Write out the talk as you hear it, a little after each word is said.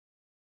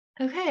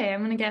Okay,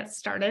 I'm going to get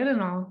started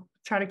and I'll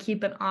try to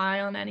keep an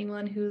eye on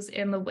anyone who's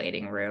in the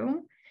waiting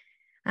room.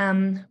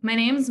 My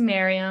name's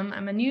Miriam.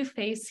 I'm a new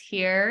face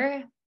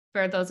here.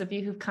 For those of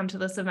you who've come to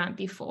this event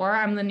before,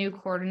 I'm the new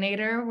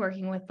coordinator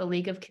working with the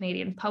League of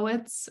Canadian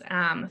Poets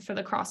for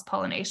the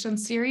Cross-Pollination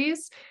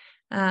series.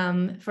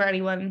 For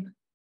anyone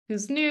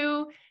who's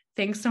new,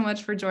 thanks so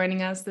much for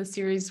joining us. The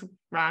series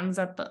runs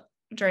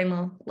during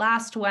the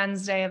last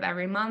Wednesday of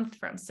every month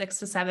from 6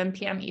 to 7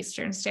 p.m.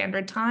 Eastern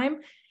Standard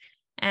Time.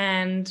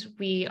 And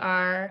we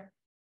are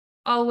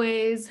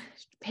always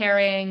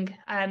pairing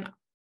a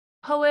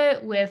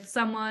poet with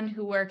someone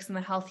who works in the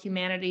health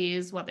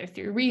humanities, whether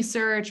through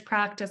research,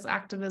 practice,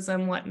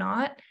 activism,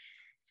 whatnot.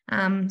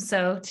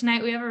 So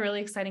tonight we have a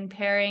really exciting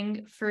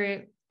pairing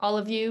for all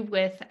of you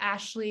with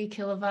Ashley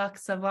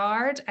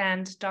Kilabuk-Savard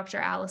and Dr.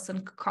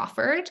 Allison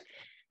Crawford.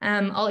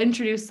 I'll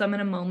introduce them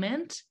in a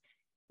moment.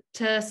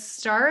 To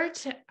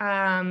start,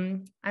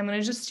 I'm going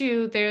to just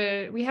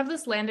we have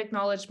this land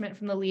acknowledgement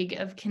from the League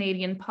of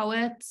Canadian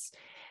Poets,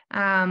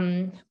 but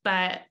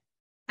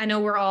I know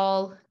we're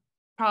all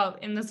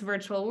probably in this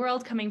virtual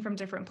world coming from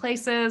different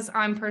places.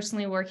 I'm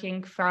personally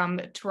working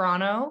from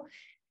Toronto,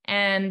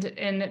 and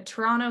in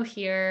Toronto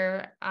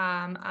here,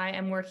 I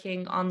am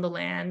working on the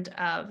land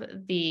of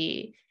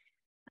the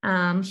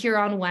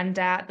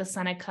Huron-Wendat, the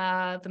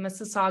Seneca, the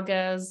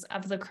Mississaugas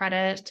of the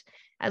Credit,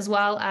 as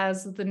well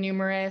as the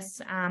numerous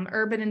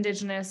urban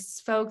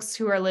Indigenous folks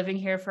who are living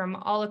here from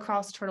all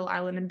across Turtle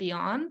Island and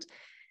beyond.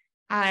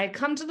 I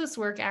come to this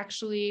work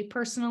actually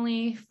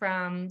personally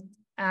from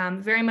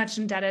very much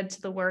indebted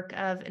to the work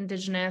of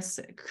Indigenous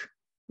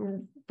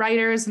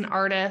writers and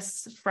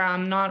artists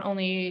from not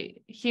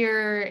only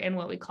here in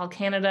what we call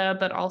Canada,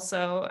 but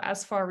also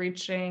as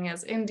far-reaching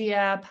as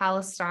India,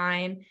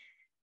 Palestine.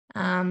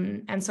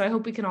 And so I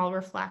hope we can all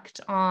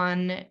reflect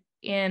on,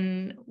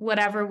 in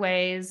whatever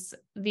ways,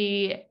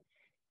 the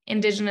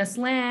Indigenous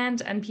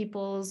land and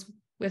peoples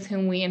with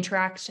whom we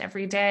interact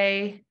every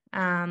day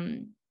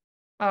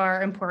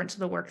are important to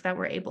the work that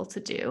we're able to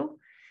do.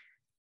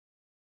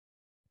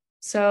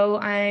 So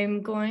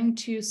I'm going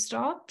to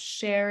stop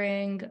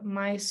sharing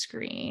my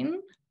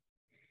screen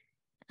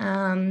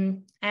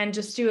and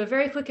just do a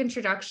very quick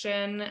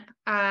introduction.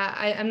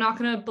 I'm not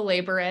going to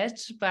belabor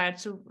it,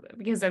 but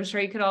because I'm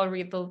sure you could all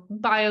read the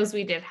bios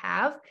we did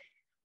have.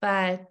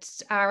 But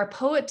our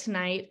poet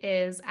tonight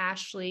is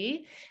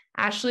Ashley.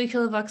 Ashley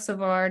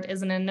Kilabuk-Savard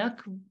is an Inuk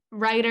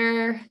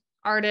writer,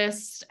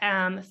 artist,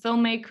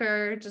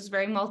 filmmaker, just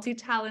very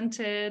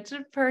multi-talented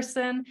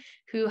person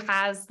who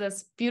has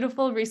this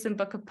beautiful recent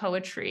book of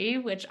poetry,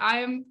 which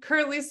I'm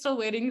currently still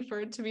waiting for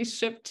it to be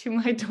shipped to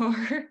my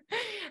door,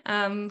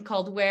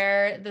 called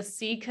The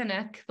Sea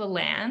Kuniks the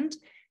Land.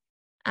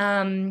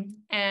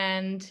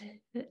 And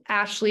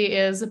Ashley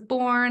is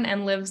born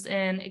and lives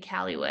in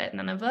Iqaluit,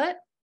 Nunavut.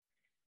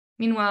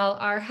 Meanwhile,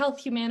 our health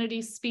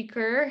humanities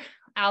speaker,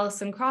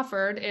 Allison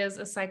Crawford, is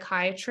a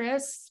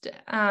psychiatrist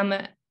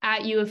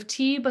at U of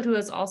T, but who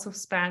has also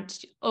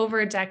spent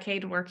over a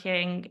decade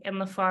working in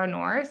the far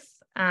north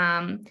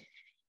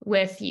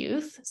with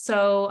youth.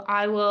 So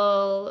I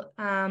will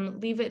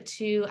leave it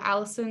to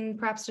Allison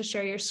perhaps to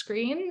share your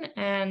screen,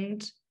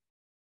 and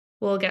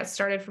we'll get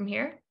started from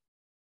here.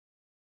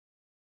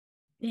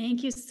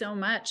 Thank you so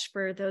much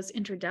for those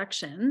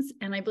introductions.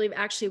 And I believe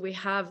actually we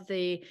have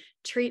the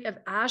treat of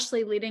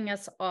Ashley leading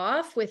us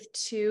off with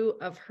two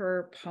of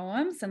her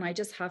poems. And I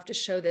just have to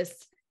show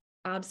this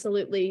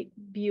absolutely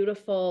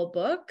beautiful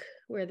book,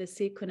 Where the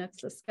Sea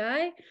Connects the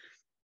Sky.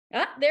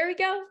 Ah, there we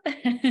go.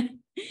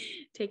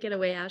 Take it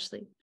away,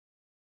 Ashley.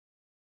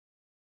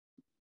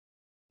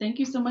 Thank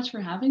you so much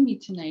for having me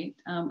tonight.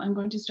 I'm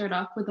going to start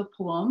off with a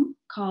poem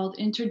called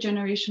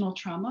Intergenerational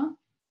Trauma.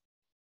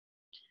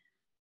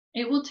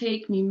 It will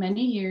take me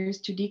many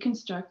years to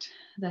deconstruct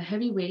the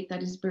heavy weight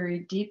that is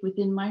buried deep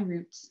within my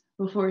roots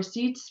before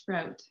seeds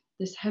sprout.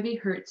 This heavy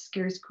hurt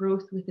scares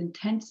growth with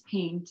intense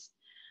pains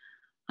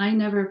I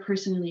never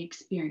personally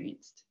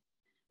experienced.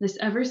 This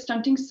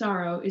ever-stunting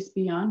sorrow is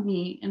beyond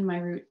me and my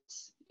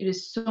roots. It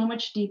is so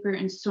much deeper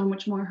and so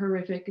much more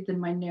horrific than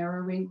my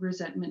narrowing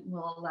resentment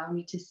will allow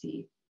me to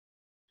see.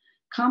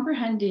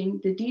 Comprehending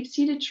the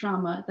deep-seated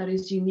trauma that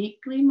is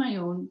uniquely my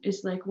own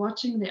is like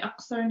watching the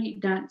Aksarni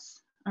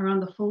dance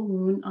around the full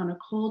moon on a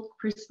cold,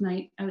 crisp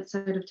night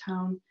outside of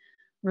town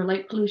where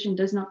light pollution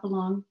does not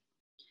belong,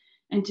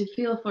 and to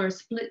feel for a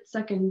split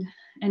second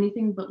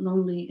anything but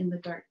lonely in the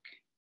dark.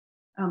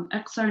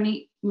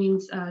 Aksarni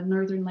means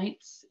Northern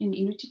Lights in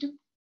Inuit.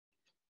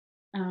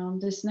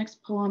 This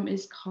next poem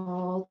is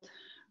called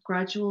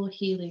Gradual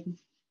Healing.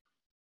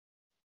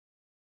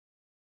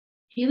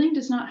 Healing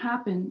does not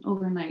happen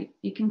overnight.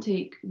 It can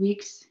take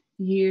weeks,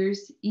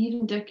 years,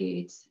 even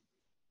decades.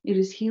 It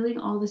is healing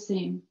all the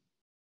same.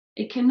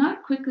 It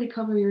cannot quickly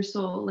cover your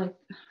soul like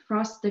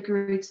frost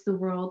decorates the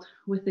world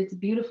with its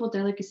beautiful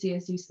delicacy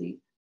as you sleep.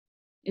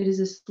 It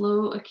is a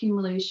slow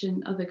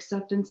accumulation of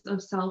acceptance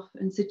of self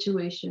and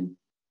situation,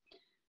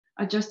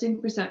 adjusting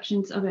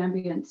perceptions of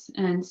ambience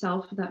and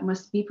self that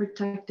must be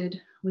protected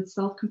with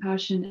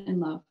self-compassion and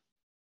love.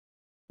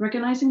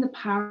 recognizing the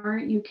power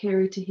you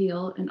carry to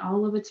heal and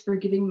all of its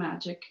forgiving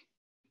magic.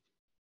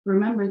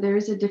 Remember, there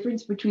is a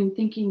difference between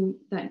thinking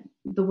that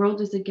the world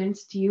is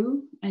against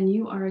you and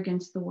you are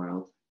against the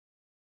world,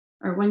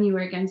 or when you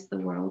are against the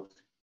world.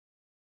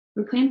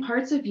 Reclaim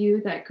parts of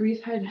you that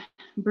grief had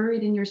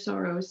buried in your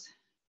sorrows,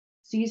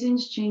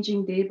 seasons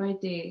changing day by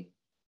day.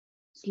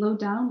 Slow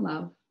down,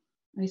 love,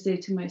 I say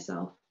to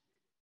myself.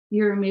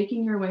 You are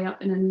making your way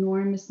up an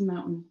enormous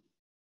mountain.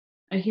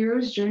 A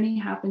hero's journey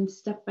happens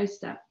step by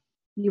step.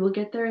 You will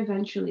get there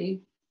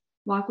eventually.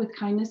 Walk with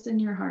kindness in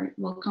your heart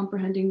while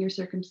comprehending your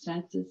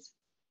circumstances,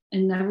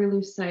 and never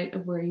lose sight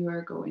of where you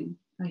are going.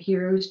 A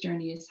hero's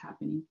journey is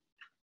happening.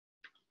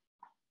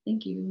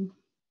 Thank you.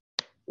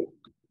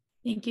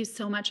 Thank you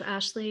so much,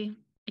 Ashley.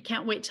 I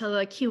can't wait till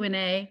the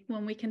Q&A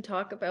when we can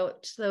talk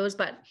about those,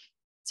 but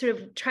sort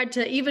of tried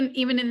to, even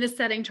in this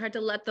setting, tried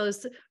to let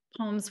those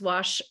poems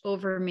wash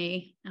over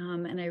me.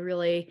 And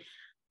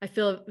I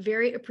feel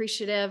very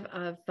appreciative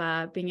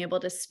of being able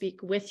to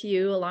speak with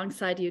you,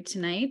 alongside you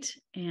tonight,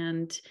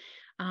 and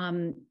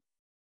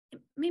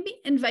maybe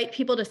invite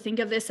people to think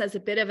of this as a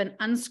bit of an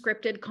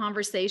unscripted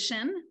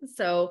conversation.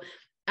 So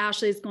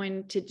Ashley's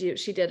going to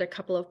she did a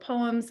couple of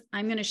poems.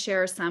 I'm going to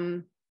share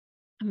some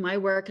of my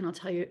work, and I'll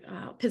tell you,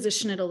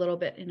 position it a little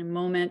bit in a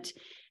moment.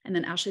 And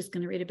then Ashley's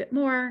going to read a bit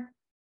more.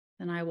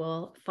 Then I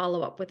will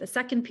follow up with a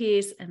second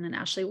piece, and then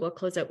Ashley will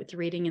close out with the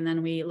reading, and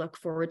then we look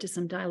forward to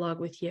some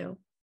dialogue with you.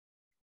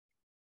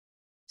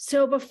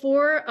 So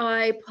before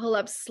I pull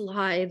up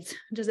slides,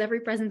 does every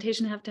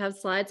presentation have to have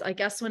slides? I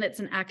guess when it's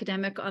an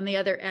academic on the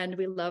other end,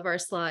 we love our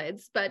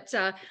slides, but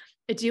I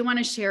do want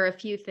to share a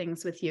few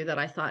things with you that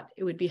I thought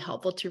it would be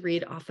helpful to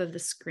read off of the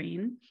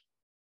screen.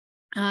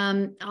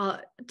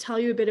 I'll tell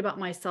you a bit about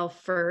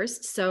myself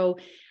first. So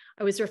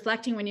I was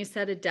reflecting when you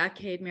said a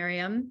decade,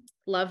 Miriam.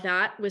 Love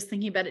that. Was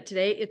thinking about it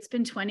today. It's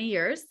been 20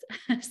 years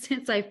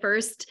since I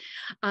first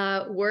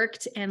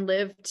worked and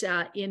lived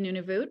in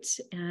Nunavut,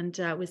 and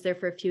was there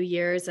for a few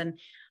years. And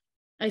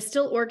I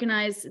still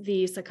organize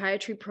the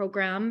psychiatry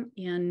program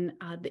in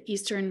the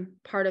eastern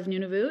part of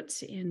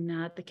Nunavut, in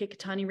the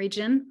Kikitani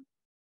region.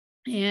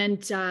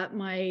 And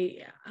I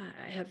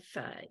have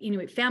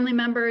Inuit family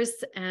members,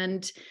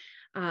 and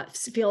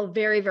feel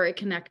very, very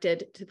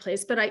connected to the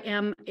place, but I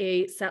am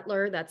a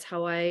settler. That's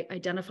how I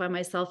identify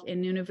myself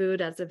in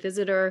Nunavut, as a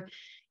visitor,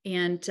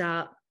 and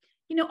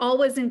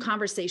always in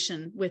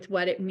conversation with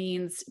what it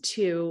means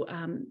to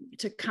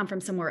come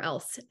from somewhere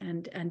else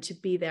and to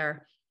be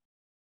there.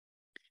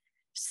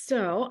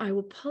 So I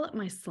will pull up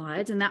my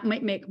slides, and that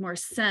might make more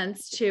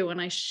sense too when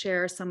I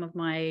share some of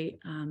my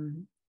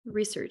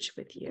research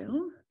with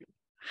you,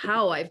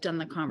 how I've done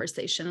the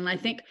conversation. And I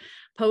think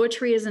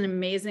poetry is an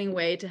amazing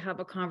way to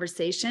have a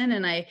conversation.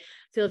 And I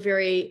feel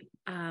very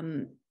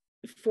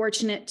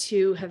fortunate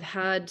to have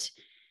had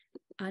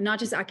not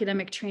just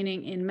academic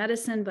training in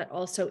medicine, but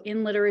also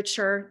in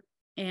literature.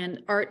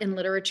 And art and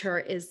literature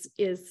is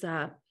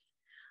I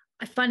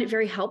find it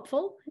very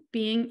helpful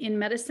being in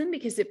medicine,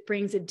 because it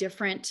brings a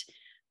different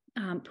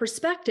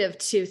perspective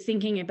to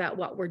thinking about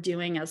what we're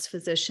doing as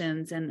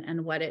physicians,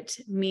 and what it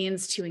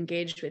means to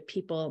engage with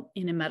people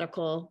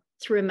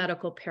through a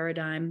medical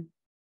paradigm.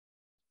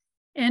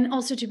 And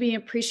also to be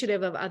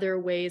appreciative of other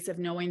ways of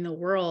knowing the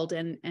world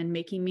and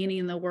making meaning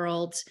in the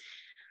world.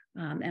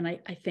 And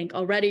I think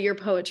already your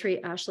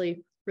poetry,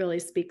 Ashley, really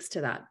speaks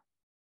to that,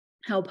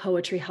 how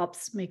poetry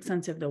helps make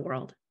sense of the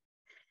world.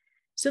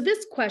 So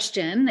this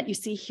question that you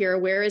see here,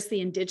 where is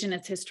the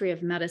Indigenous history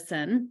of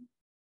medicine,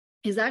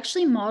 is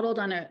actually modeled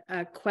on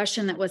a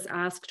question that was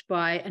asked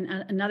by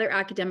another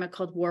academic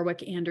called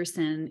Warwick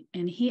Anderson.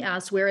 And he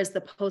asked, where is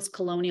the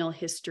post-colonial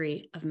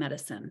history of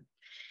medicine?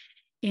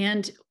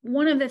 And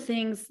one of the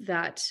things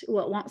that,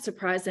 well, it won't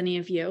surprise any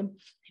of you,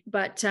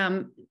 but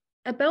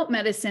about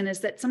medicine is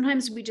that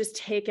sometimes we just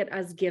take it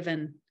as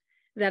given,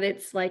 that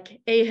it's like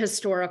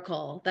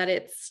ahistorical, that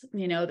it's,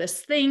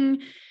 this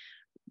thing,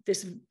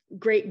 this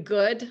great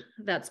good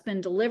that's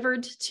been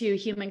delivered to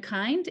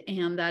humankind,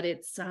 and that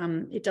it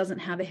doesn't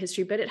have a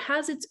history, but it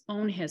has its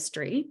own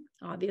history,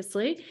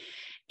 obviously.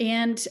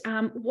 And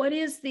what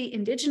is the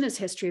Indigenous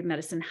history of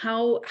medicine?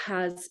 How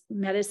has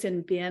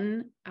medicine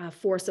been a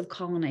force of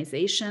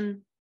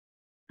colonization?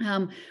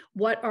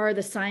 What are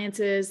the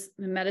sciences,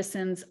 the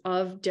medicines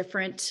of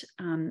different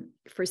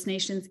First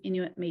Nations,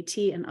 Inuit,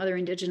 Métis, and other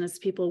Indigenous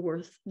people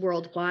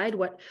worldwide?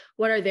 What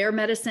are their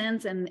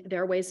medicines and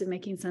their ways of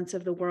making sense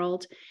of the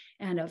world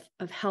and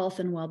of health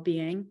and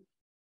well-being?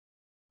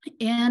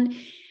 And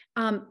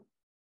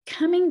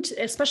coming to,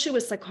 especially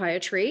with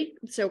psychiatry,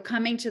 so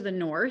coming to the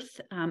North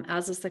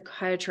as a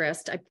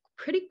psychiatrist, I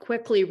pretty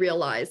quickly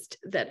realized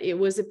that it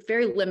was a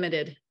very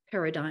limited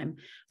paradigm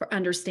for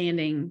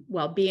understanding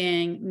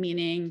well-being,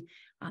 meaning,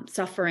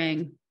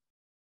 suffering.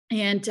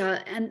 And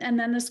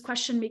then this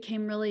question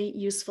became really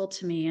useful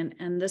to me,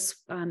 and this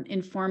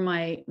informed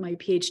my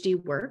PhD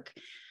work,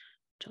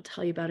 which I'll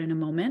tell you about in a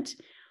moment.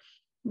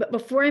 But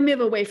before I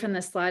move away from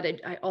this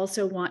slide, I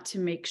also want to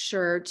make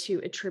sure to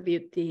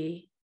attribute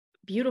the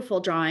beautiful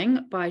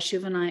drawing by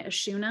Shuvani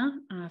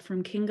Ashuna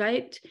from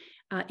Kingite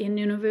in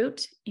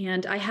Nunavut.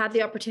 And I had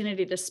the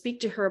opportunity to speak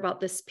to her about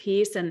this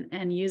piece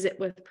and use it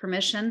with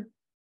permission.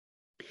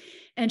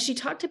 And she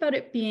talked about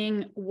it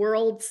being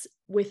worlds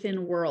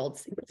within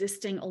worlds,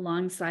 existing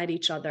alongside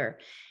each other.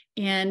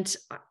 And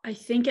I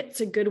think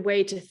it's a good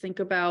way to think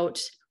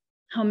about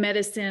how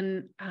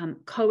medicine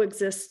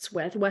coexists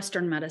with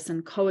Western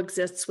medicine,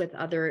 coexists with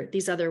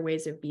these other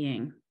ways of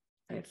being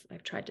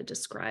I've tried to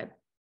describe.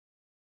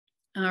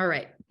 All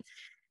right.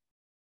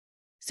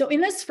 So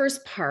in this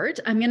first part,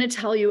 I'm going to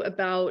tell you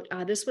about,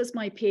 this was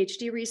my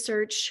PhD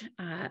research,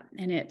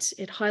 and it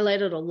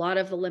highlighted a lot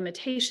of the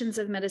limitations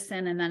of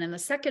medicine. And then in the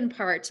second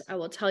part, I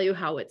will tell you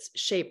how it's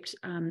shaped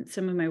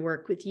some of my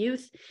work with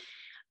youth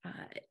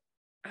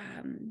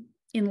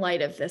in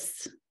light of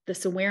this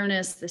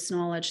awareness, this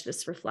knowledge,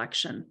 this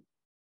reflection.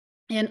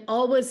 And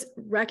always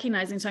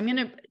recognizing, so I'm going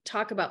to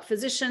talk about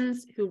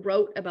physicians who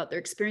wrote about their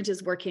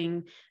experiences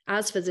working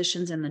as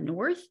physicians in the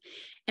North,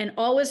 and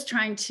always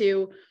trying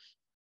to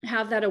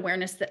have that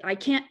awareness that I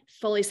can't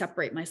fully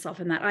separate myself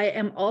and that I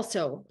am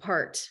also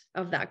part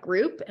of that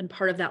group and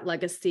part of that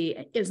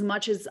legacy, as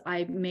much as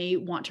I may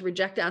want to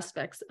reject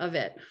aspects of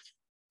it,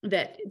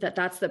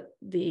 that's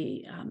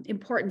the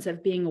importance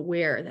of being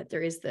aware that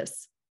there is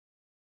this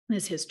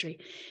history.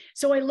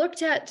 So I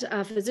looked at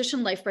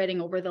physician life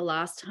writing over the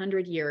last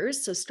 100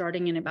 years. So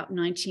starting in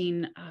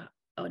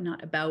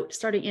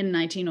starting in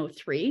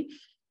 1903.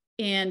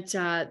 And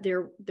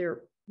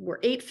there were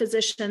 8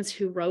 physicians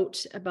who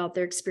wrote about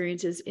their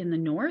experiences in the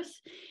North.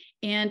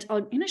 And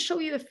I'm going to show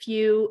you a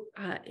few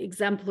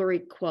exemplary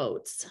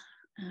quotes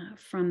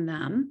from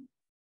them.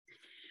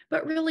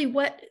 But really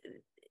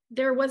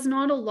there was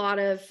not a lot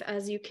of,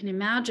 as you can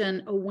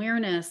imagine,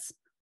 awareness,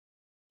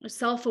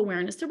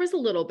 self-awareness. There was a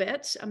little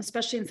bit,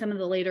 especially in some of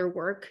the later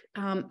work,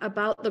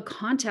 about the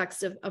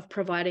context of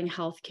providing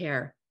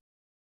healthcare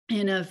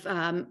and of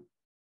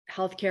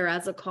healthcare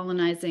as a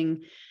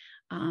colonizing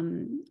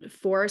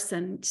force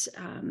and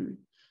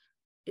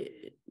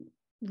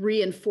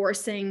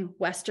reinforcing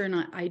Western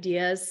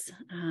ideas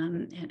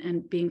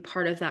and being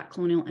part of that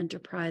colonial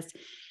enterprise.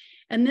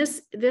 And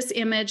this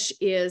image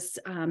is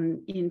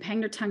in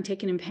Pangnirtung,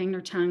 taken in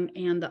Pangnirtung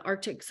and the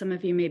Arctic. Some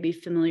of you may be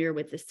familiar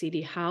with the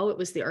C.D. Howe. It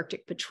was the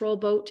Arctic patrol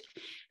boat.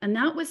 And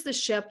that was the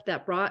ship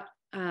that brought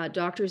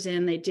doctors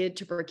in. They did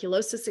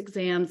tuberculosis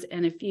exams.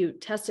 And if you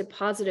tested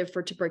positive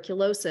for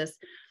tuberculosis,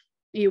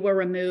 you were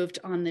removed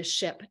on this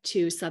ship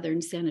to Southern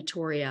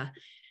Sanatoria.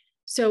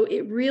 So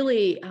it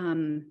really,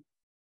 in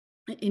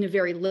a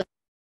very little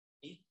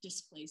way,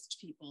 displaced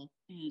people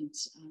and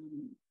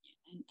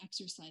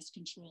exercised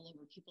control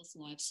over people's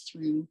lives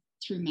through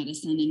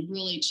medicine, and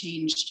really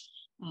changed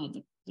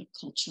the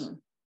culture.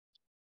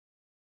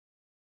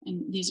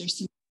 And these are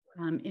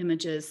some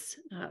images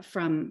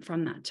from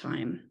that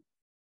time.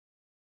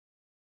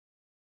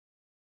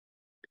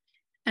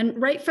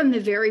 And right from the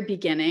very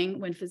beginning,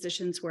 when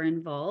physicians were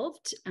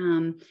involved,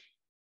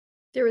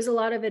 there was a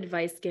lot of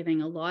advice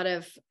giving, a lot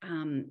of,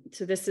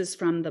 so this is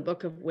from the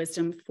Book of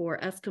Wisdom for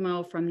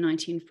Eskimo from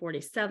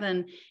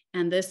 1947.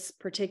 And this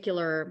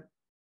particular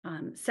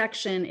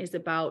section is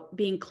about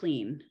being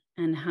clean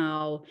and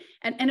how,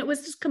 and it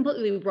was just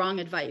completely wrong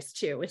advice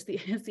too, is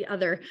the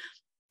other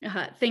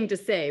thing to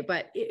say,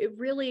 but it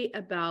really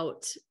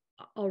about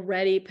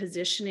already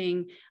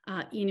positioning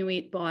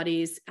Inuit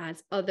bodies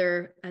as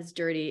other, as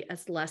dirty,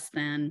 as less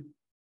than,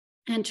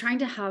 and trying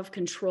to have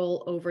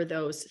control over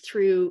those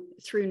through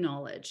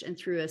knowledge and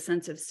through a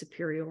sense of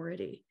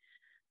superiority.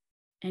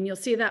 And you'll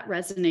see that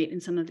resonate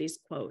in some of these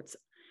quotes.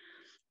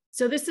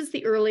 So this is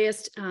the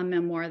earliest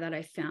memoir that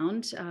I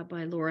found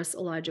by Loris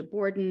Elijah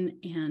Borden.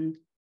 And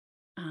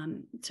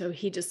so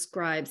he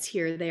describes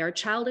here, they are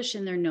childish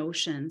in their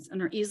notions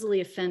and are easily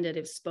offended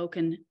if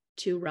spoken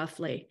too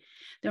roughly.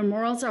 Their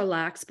morals are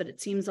lax, but it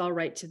seems all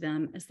right to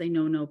them as they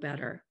know no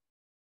better.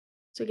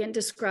 So again,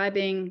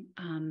 describing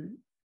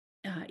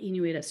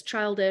Inuit as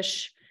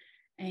childish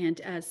and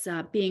as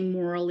being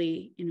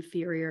morally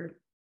inferior.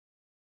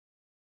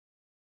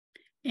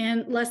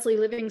 And Leslie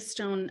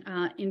Livingstone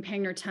in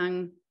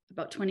Pangnirtung,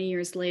 about 20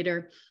 years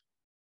later,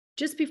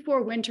 just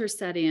before winter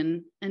set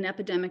in, an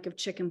epidemic of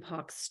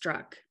chickenpox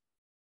struck.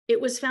 It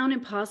was found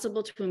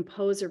impossible to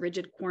impose a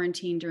rigid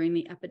quarantine during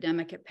the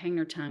epidemic at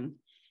Pangnirtung.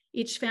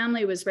 Each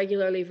family was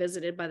regularly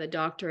visited by the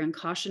doctor and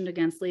cautioned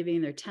against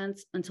leaving their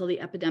tents until the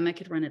epidemic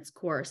had run its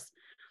course.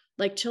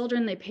 Like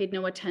children, they paid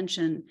no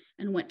attention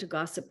and went to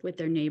gossip with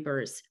their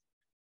neighbors.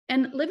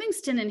 And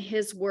Livingston in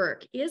his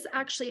work is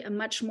actually a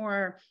much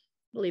more,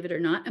 believe it or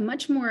not, a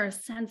much more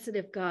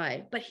sensitive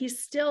guy, but he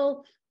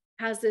still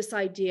has this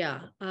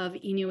idea of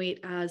Inuit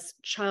as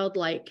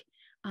childlike.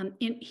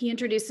 He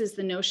introduces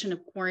the notion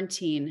of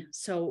quarantine.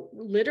 So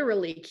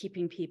literally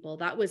keeping people,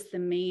 that was the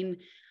main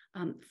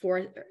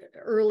for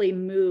early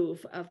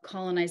move of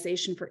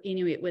colonization for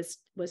Inuit,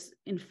 was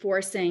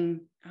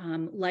enforcing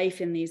life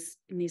in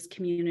these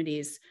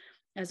communities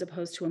as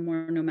opposed to a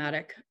more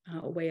nomadic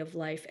way of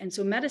life. And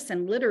so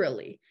medicine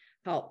literally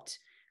helped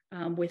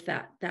with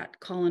that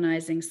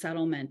colonizing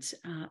settlement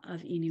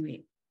of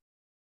Inuit.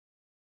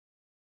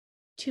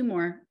 Two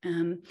more.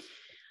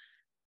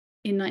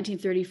 In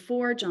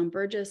 1934, John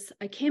Burgess,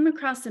 I came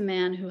across a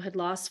man who had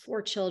lost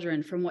 4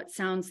 children from what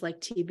sounds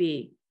like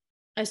TB.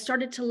 I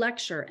started to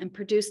lecture and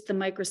produced the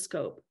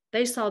microscope.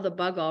 They saw the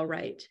bug all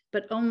right,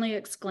 but only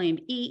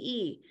exclaimed,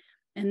 "EE."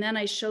 And then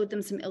I showed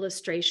them some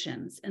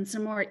illustrations and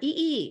some more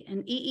EE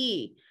and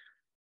EE.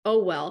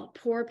 Oh, well,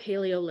 poor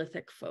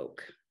Paleolithic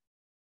folk.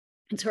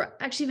 And so I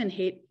actually even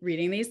hate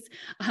reading these.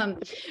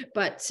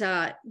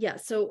 Yeah,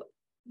 so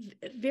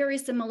very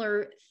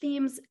similar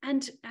themes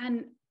and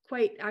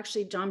quite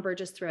actually John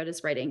Burgess throughout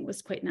his writing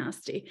was quite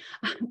nasty.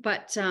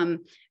 But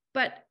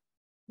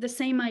the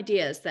same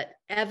ideas that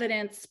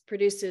evidence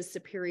produces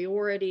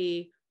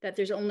superiority, that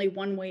there's only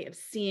one way of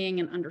seeing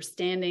and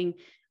understanding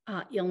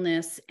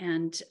illness,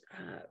 and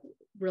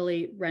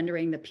really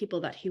rendering the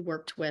people that he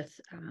worked with,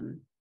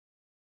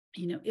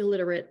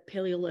 illiterate,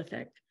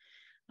 Paleolithic,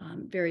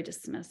 very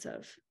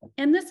dismissive.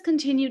 And this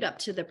continued up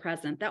to the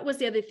present. That was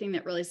the other thing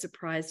that really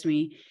surprised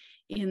me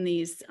in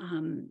these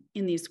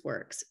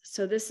works.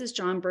 So this is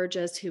John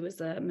Burgess, who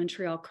was a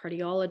Montreal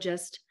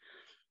cardiologist.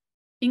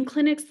 In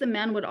clinics, the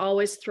men would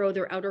always throw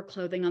their outer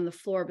clothing on the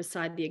floor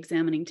beside the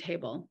examining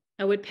table.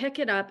 I would pick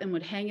it up and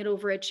would hang it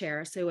over a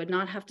chair so I would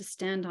not have to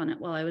stand on it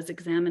while I was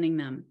examining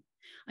them.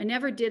 I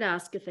never did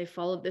ask if they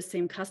followed the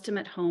same custom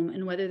at home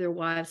and whether their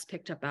wives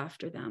picked up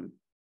after them.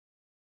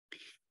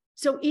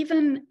 So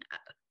even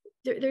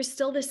there's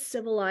still this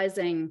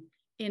civilizing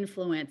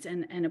influence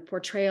and a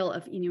portrayal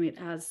of Inuit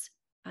as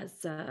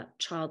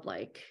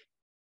childlike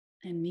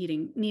and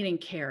needing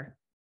care.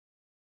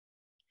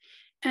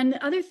 And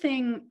the other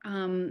thing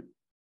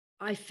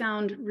I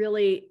found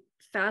really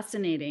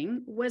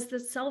fascinating was the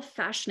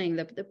self-fashioning,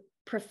 the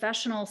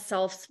professional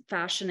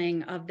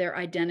self-fashioning of their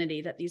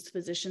identity that these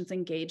physicians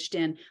engaged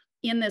in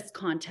this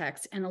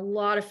context, and a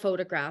lot of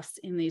photographs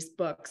in these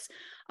books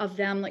of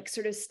them like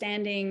sort of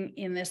standing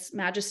in this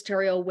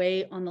magisterial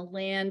way on the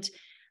land.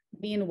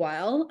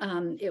 Meanwhile,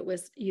 it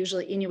was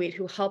usually Inuit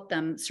who helped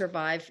them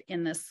survive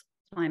in this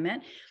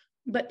climate.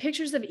 But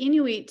pictures of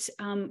Inuit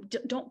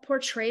don't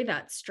portray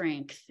that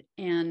strength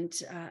and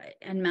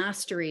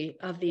mastery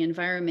of the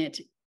environment.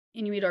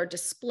 Inuit are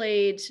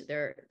displayed,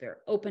 they're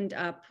opened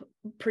up,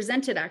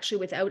 presented actually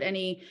without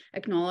any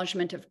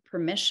acknowledgement of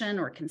permission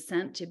or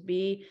consent to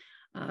be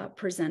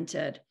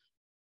presented.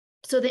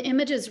 So the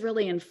images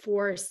really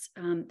enforce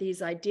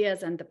these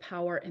ideas and the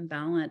power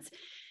imbalance.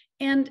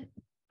 And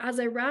as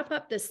I wrap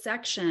up this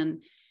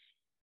section,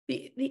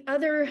 the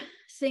other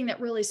thing that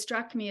really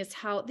struck me is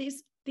how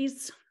these,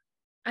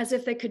 as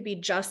if they could be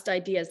just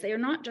ideas, they are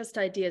not just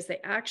ideas, they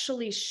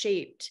actually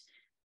shaped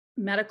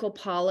medical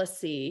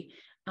policy,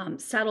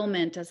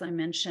 settlement, as I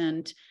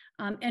mentioned,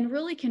 and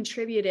really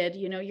contributed.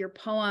 Your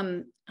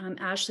poem,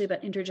 Ashley,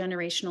 about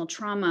intergenerational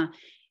trauma,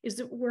 is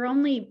that we're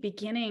only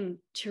beginning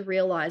to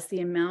realize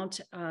the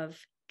amount of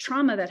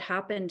trauma that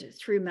happened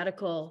through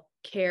medical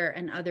care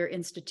and other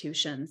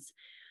institutions.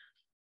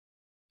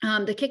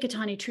 The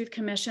Kikitani Truth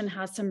Commission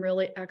has some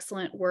really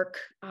excellent work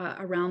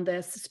around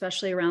this,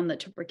 especially around the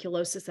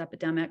tuberculosis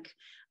epidemic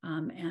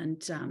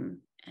and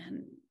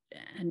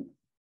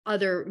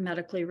other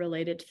medically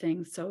related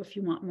things. So if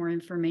you want more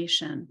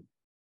information.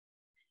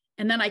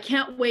 And then I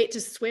can't wait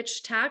to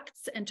switch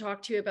tacts and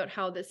talk to you about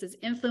how this has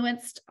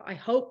influenced, I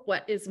hope,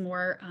 what is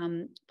more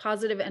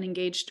positive and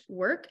engaged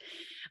work.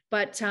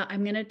 But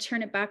I'm going to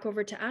turn it back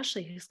over to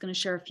Ashley, who's going to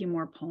share a few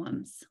more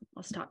poems.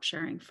 I'll stop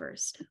sharing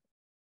first.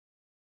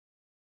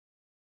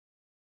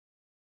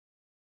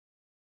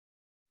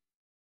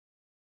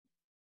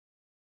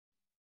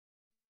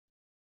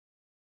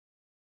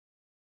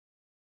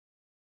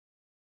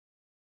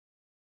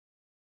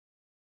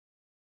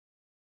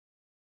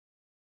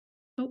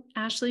 Oh,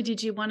 Ashley,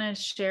 did you want to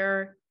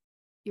share?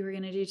 You were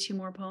going to do 2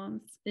 more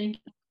poems. Thank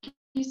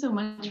you so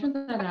much for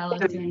that,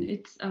 Allison.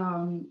 It's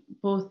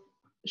both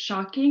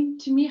shocking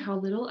to me how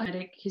little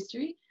medical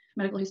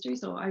history.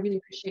 So I really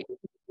appreciate it.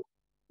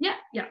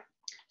 Yeah.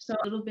 So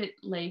a little bit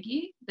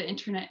laggy. The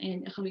internet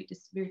in Inuit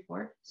is very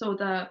poor. So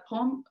the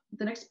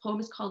next poem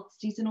is called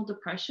Seasonal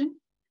Depression.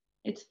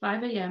 It's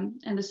 5 a.m.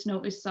 and the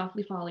snow is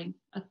softly falling,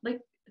 a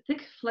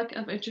thick fleck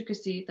of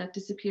intricacy that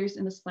disappears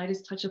in the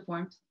slightest touch of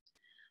warmth.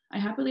 I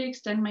happily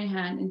extend my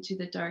hand into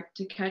the dark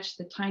to catch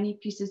the tiny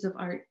pieces of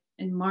art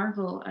and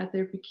marvel at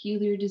their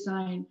peculiar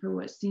design for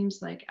what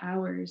seems like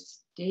hours,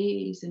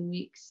 days, and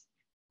weeks.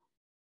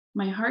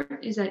 My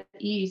heart is at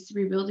ease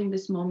rebuilding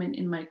this moment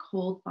in my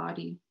cold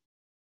body.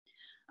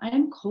 I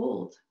am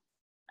cold.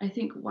 I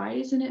think, why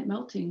isn't it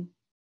melting?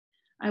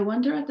 I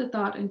wonder at the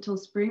thought until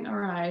spring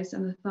arrives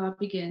and the thaw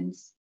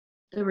begins.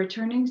 The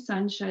returning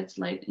sun sheds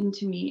light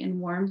into me and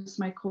warms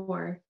my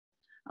core,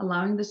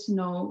 allowing the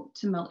snow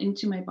to melt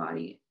into my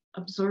body,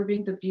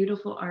 absorbing the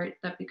beautiful art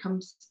that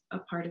becomes a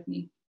part of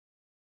me.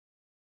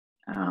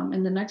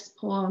 And the next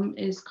poem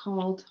is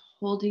called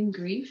Holding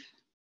Grief.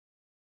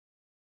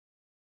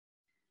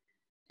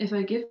 If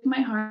I give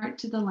my heart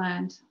to the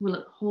land, will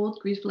it hold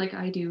grief like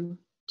I do,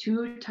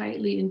 too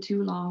tightly and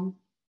too long?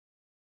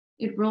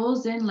 It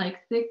rolls in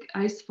like thick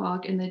ice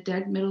fog in the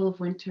dead middle of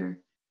winter,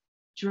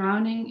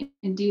 drowning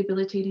in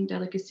debilitating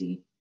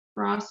delicacy,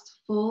 frost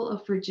full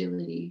of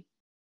fragility,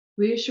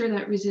 Reassure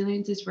that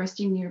resilience is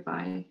resting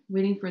nearby,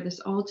 waiting for this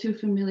all too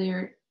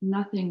familiar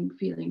nothing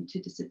feeling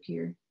to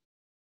disappear.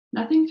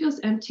 Nothing feels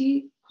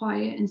empty,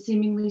 quiet, and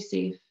seemingly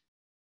safe.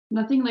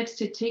 Nothing likes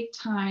to take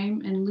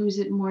time and lose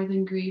it more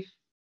than grief.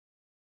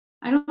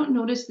 I don't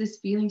notice this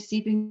feeling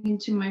seeping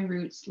into my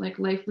roots like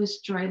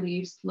lifeless dry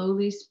leaves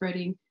slowly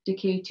spreading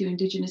decay to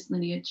indigenous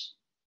lineage.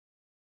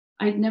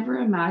 I'd never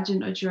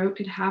imagined a drought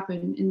could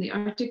happen in the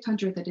Arctic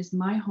tundra that is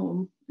my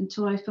home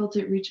until I felt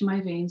it reach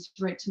my veins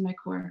right to my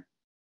core.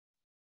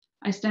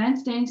 I stand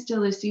staying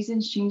still as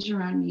seasons change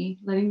around me,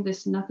 letting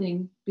this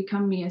nothing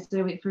become me as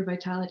I wait for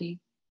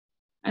vitality.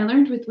 I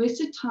learned with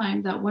wasted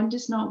time that one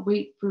does not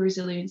wait for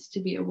resilience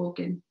to be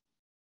awoken.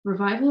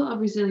 Revival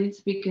of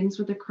resilience begins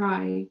with a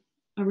cry,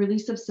 a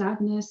release of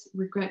sadness,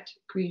 regret,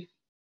 grief.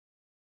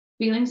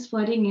 Feelings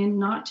flooding in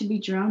not to be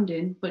drowned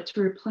in, but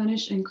to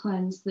replenish and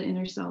cleanse the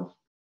inner self.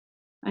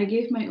 I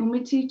gave my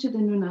umiti to the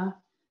Nuna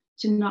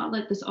to not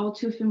let this all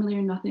too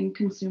familiar nothing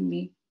consume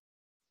me.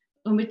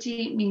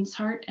 Umiti means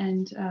heart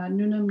and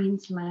Nuna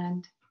means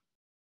land.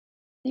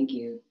 Thank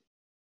you.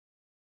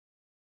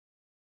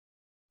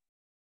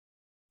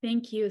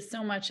 Thank you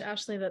so much,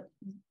 Ashley. That's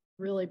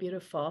really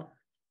beautiful.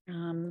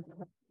 And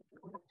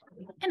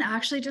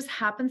actually just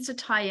happens to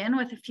tie in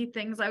with a few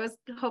things I was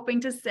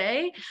hoping to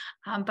say,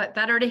 but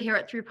better to hear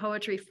it through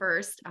poetry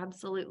first.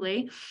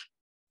 Absolutely.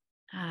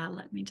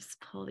 Let me just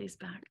pull these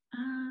back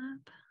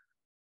up.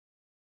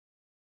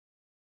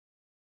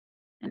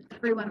 And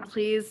everyone,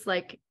 please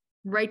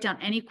write down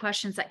any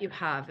questions that you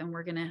have, and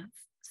we're going to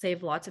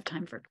save lots of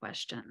time for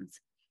questions.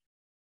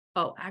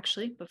 Oh,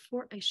 actually,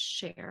 before I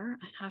share,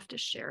 I have to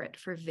share it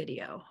for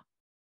video.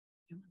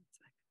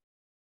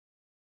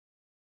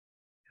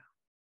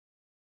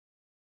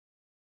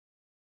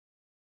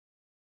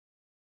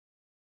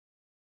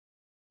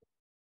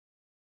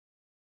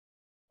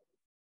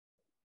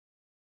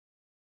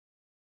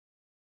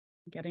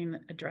 Getting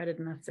a dreaded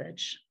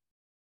message.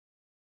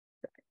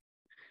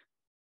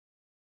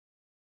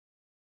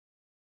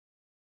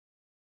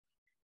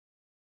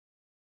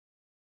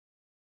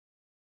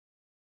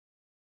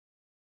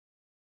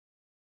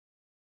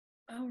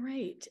 All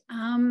right.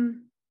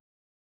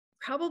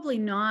 Probably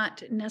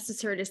not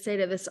necessary to say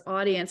to this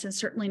audience, and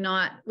certainly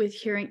not with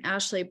hearing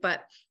Ashley,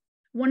 but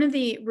one of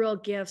the real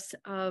gifts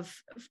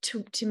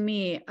to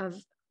me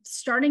of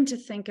starting to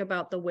think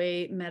about the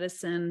way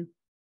medicine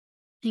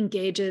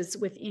engages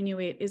with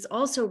Inuit is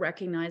also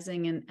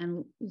recognizing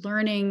and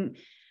learning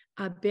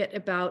a bit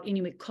about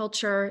Inuit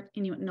culture,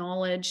 Inuit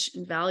knowledge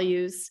and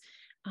values,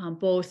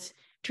 both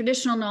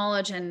traditional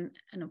knowledge and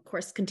of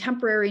course,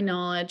 contemporary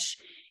knowledge,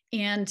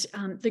 and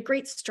the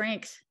great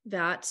strength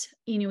that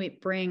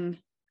Inuit bring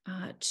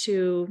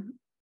to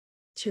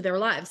their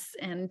lives,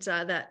 and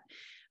that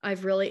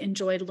I've really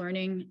enjoyed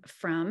learning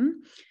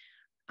from.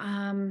 So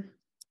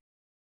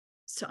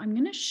I'm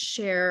going to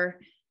share.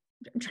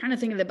 I'm trying to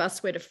think of the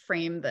best way to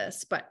frame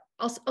this, but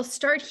I'll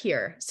start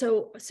here.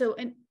 So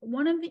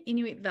one of the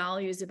Inuit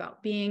values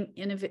about being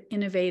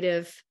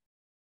innovative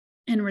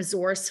and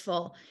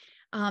resourceful.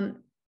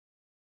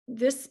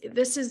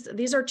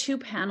 These are two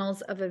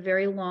panels of a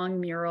very long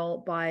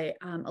mural by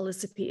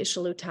Elisappi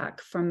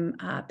Ishalutak from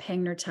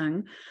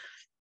Pangnirtung.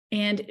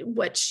 And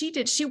what she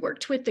did, she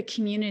worked with the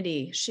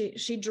community.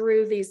 She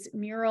drew these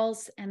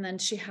murals, and then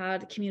she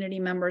had community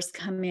members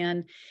come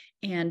in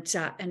and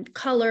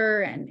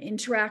color and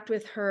interact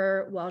with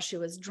her while she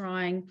was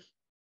drawing.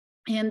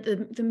 And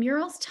the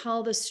murals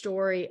tell the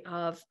story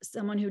of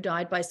someone who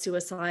died by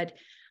suicide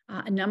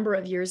a number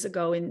of years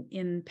ago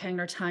in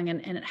Pangnirtung,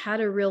 and it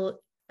had a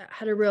real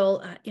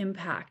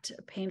impact,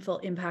 a painful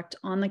impact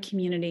on the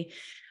community.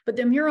 But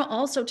the mural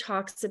also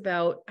talks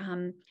about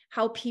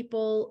how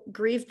people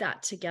grieve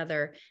that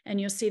together. And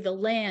you'll see the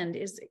land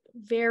is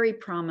very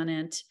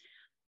prominent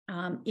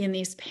in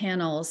these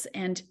panels,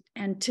 and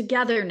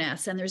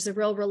togetherness, and there's a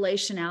real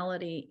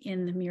relationality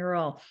in the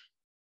mural.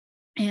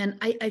 And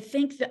I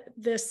think that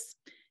this,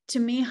 to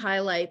me,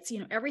 highlights,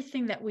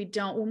 everything that we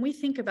don't, when we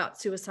think about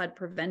suicide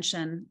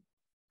prevention,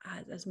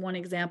 as one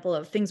example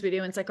of things we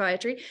do in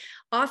psychiatry,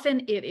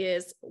 often it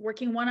is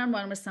working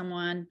one-on-one with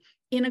someone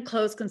in a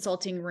closed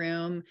consulting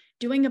room,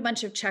 doing a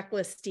bunch of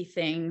checklisty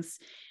things,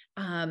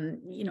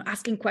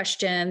 asking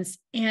questions,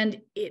 and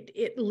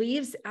it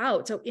leaves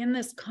out. So in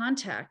this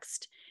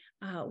context,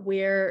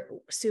 where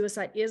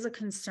suicide is a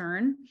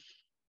concern,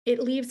 it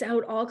leaves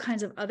out all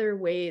kinds of other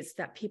ways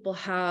that people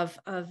have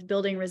of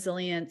building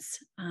resilience,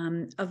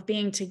 of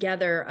being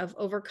together, of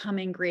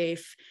overcoming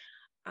grief,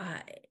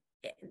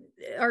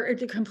 are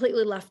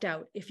completely left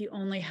out if you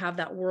only have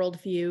that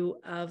worldview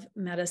of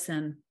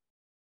medicine.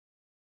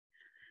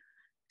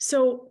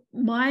 So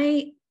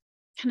the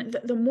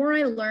more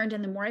I learned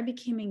and the more I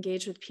became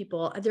engaged with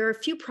people, there are a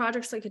few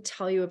projects I could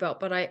tell you about,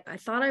 but I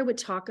thought I would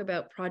talk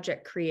about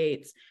Project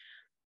Creates.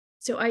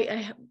 So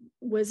I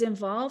was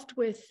involved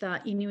with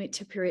Inuit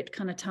Tipiriit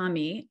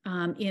Kanatami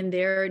in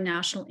their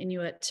national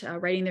Inuit,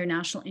 writing their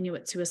national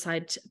Inuit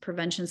suicide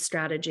prevention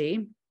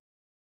strategy,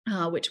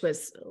 which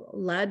was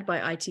led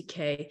by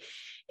ITK.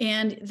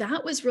 And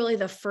that was really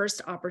the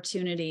first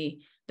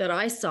opportunity that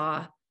I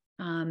saw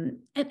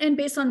and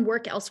based on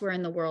work elsewhere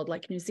in the world,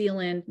 like New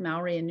Zealand,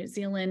 Maori in New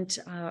Zealand,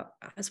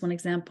 as one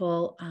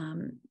example,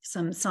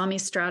 some Sami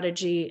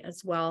strategy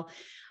as well,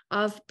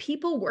 of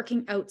people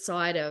working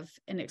outside of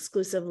an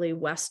exclusively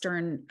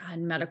Western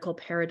and medical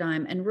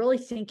paradigm, and really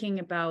thinking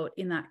about,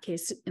 in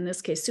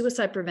this case,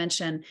 suicide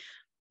prevention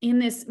in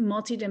this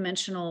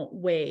multidimensional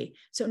way.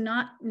 So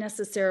not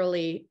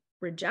necessarily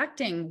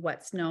rejecting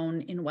what's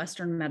known in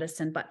Western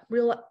medicine, but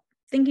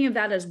thinking of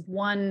that as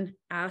one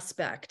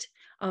aspect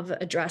of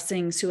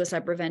addressing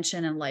suicide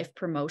prevention and life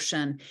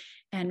promotion,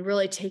 and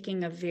really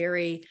taking a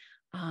very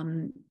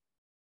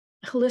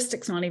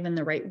holistic's not even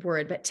the right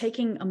word, but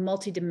taking a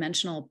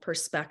multidimensional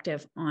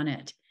perspective on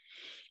it.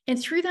 And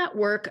through that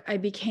work, I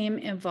became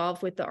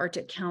involved with the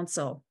Arctic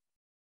Council.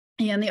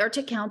 And the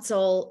Arctic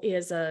Council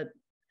is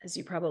as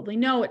you probably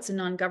know, it's a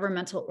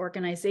non-governmental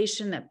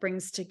organization that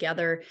brings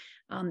together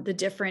the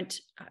different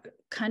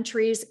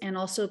countries and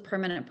also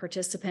permanent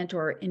participant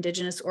or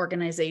indigenous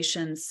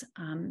organizations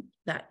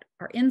that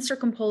are in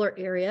circumpolar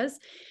areas.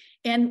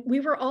 And we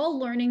were all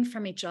learning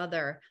from each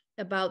other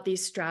about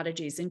these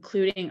strategies,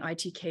 including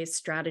ITK's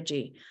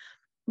strategy.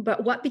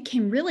 But what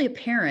became really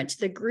apparent,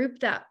 the group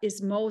that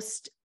is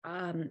most,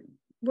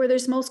 where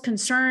there's most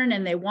concern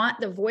and they want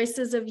the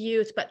voices of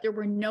youth, but there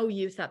were no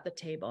youth at the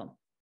table.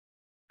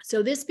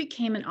 So this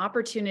became an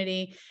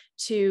opportunity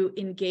to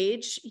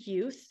engage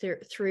youth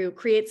through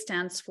CREATE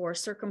stands for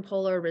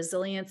Circumpolar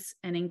Resilience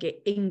and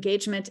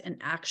Engagement and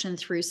Action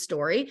Through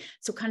Story.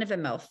 So kind of a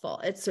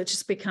mouthful. It's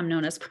just become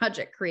known as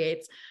Project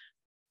CREATE.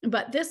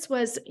 But this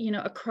was,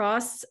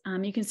 across,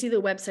 you can see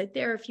the website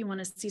there if you want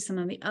to see some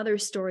of the other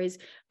stories,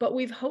 but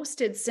we've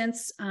hosted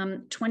since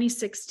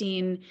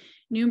 2016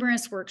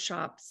 numerous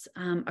workshops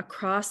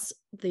across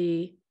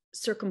the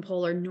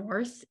circumpolar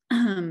north.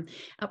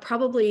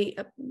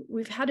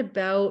 We've had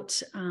about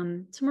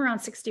somewhere around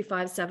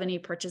 65, 70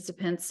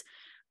 participants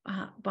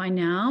by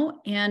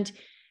now. And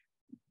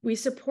we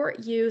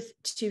support youth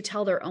to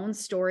tell their own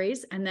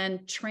stories and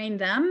then train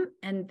them.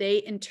 And they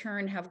in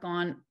turn have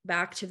gone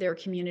back to their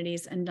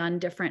communities and done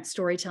different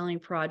storytelling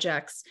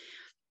projects.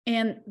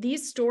 And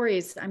these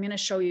stories, I'm going to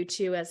show you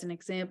too as an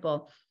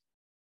example,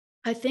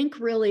 I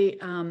think really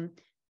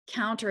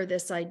counter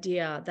this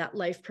idea that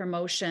life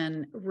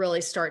promotion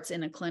really starts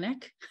in a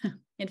clinic.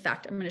 In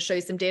fact, I'm going to show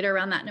you some data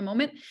around that in a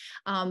moment.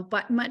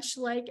 But much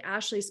like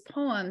Ashley's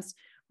poems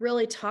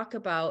really talk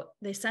about,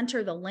 they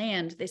center the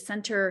land, they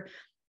center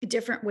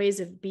different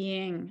ways of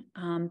being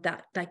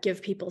that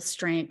give people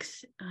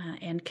strength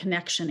and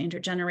connection,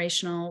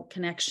 intergenerational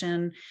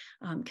connection,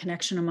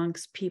 connection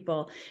amongst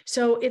people.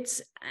 So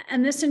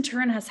and this in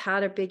turn has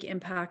had a big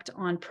impact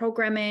on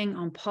programming,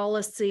 on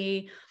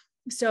policy.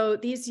 So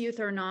these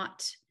youth are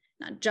not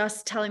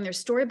just telling their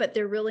story, but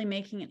they're really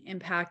making an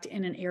impact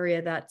in an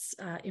area that's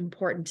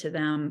important to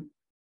them,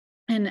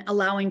 and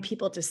allowing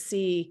people to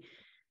see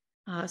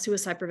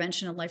suicide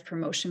prevention and life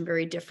promotion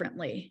very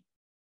differently.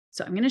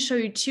 So I'm going to show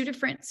you two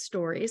different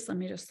stories. Let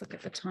me just look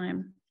at the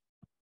time.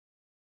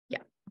 Yeah,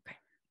 okay.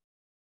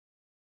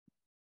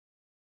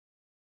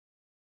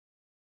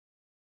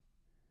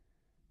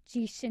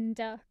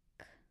 Jishindak,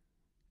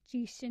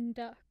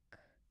 Jishindak,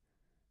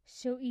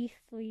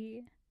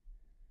 Shoethli,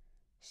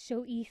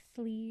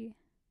 Shoethli,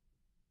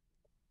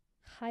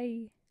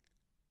 Hai,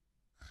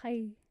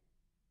 Hai,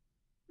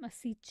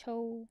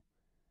 Masicho,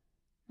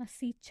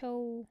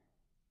 Masicho,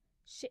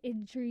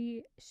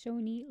 Shiidri,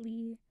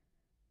 Shonitli,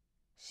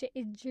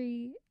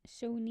 Shiidri,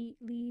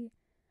 Shonitli,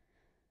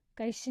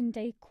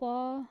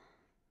 Gaishindaikwa,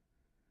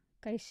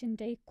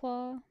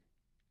 Gaishindaikwa,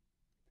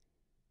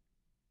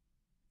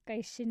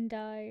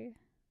 Gaishindai,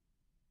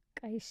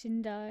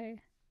 Gaishindai.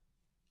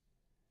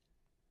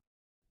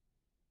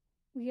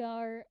 We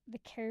are the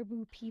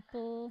Caribou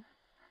people.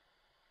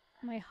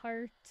 My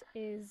heart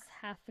is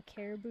half a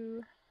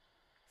caribou.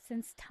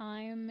 Since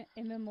time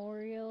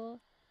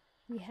immemorial,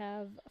 we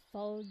have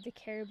followed the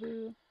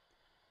caribou,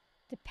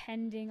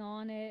 depending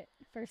on it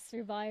for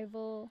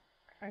survival,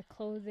 our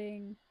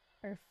clothing,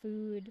 our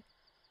food,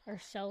 our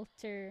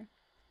shelter.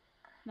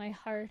 My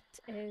heart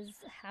is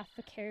half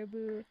a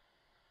caribou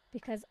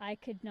because I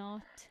could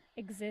not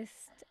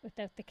exist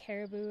without the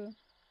caribou,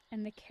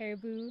 and the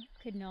caribou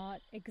could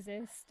not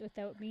exist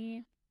without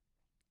me.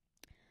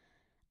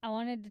 I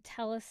wanted to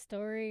tell a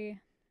story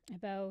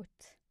about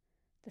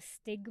the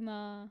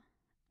stigma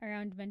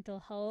around mental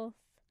health,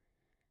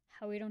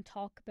 how we don't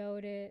talk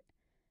about it,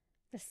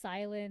 the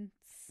silence.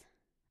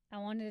 I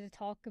wanted to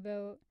talk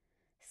about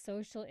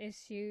social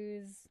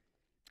issues,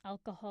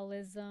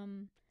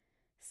 alcoholism,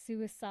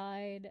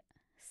 suicide,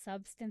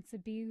 substance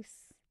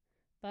abuse,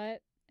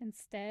 but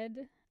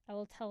instead, I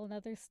will tell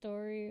another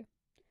story.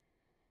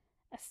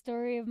 A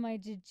story of my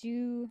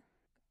juju.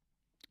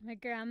 My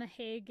grandma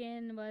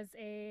Hagen was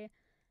a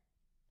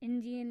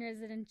Indian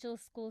residential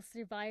school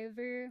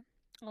survivor,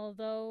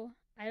 although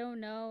I don't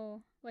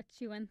know what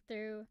she went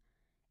through,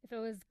 if it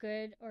was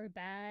good or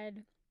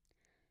bad.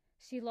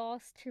 She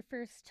lost her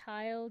first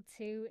child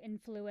to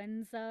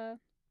influenza.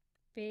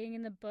 Being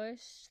in the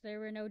bush, there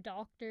were no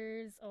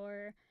doctors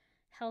or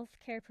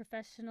healthcare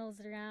professionals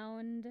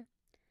around.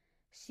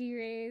 She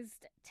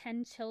raised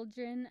 10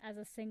 children as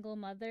a single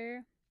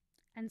mother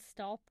and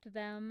stopped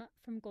them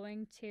from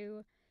going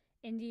to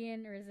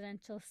Indian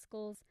residential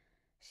schools.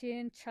 She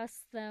didn't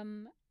trust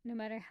them no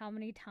matter how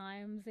many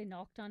times they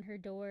knocked on her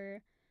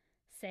door,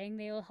 saying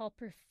they will help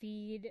her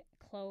feed,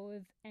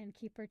 clothe, and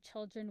keep her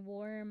children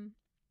warm.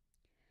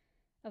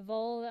 Of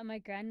all that my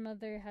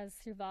grandmother has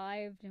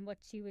survived and what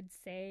she would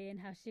say and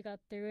how she got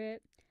through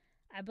it,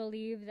 I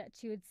believe that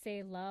she would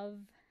say love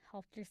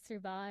helped her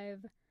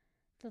survive.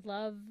 The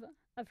love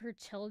of her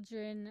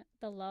children,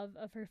 the love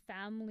of her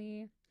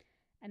family,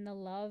 and the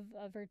love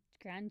of her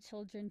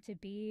grandchildren to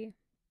be.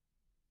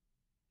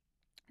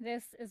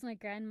 This is my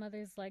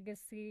grandmother's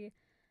legacy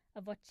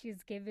of what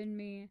she's given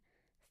me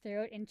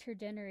throughout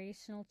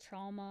intergenerational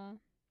trauma.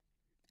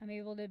 I'm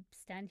able to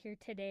stand here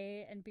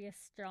today and be a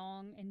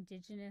strong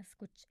Indigenous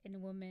Gwich'in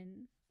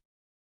woman.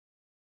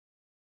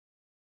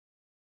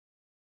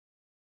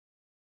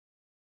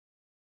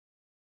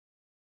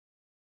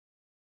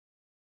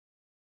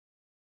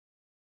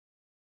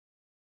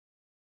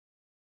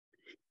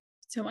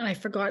 So, and I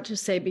forgot to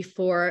say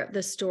before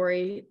the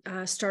story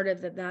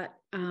started that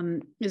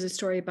is a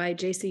story by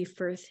J.C.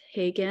 Firth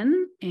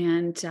Hagen,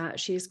 and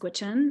she's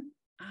Gwich'in.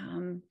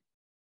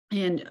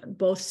 And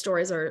both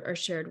stories are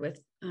shared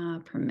with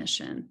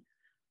permission.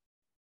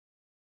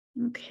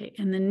 Okay,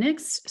 and the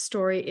next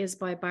story is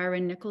by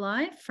Byron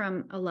Nikolai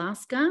from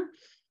Alaska.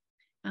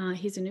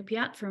 He's a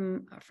Inupiat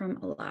from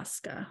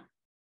Alaska.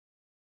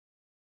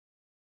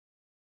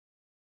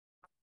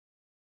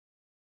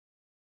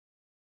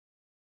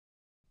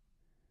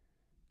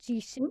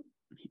 Jishin.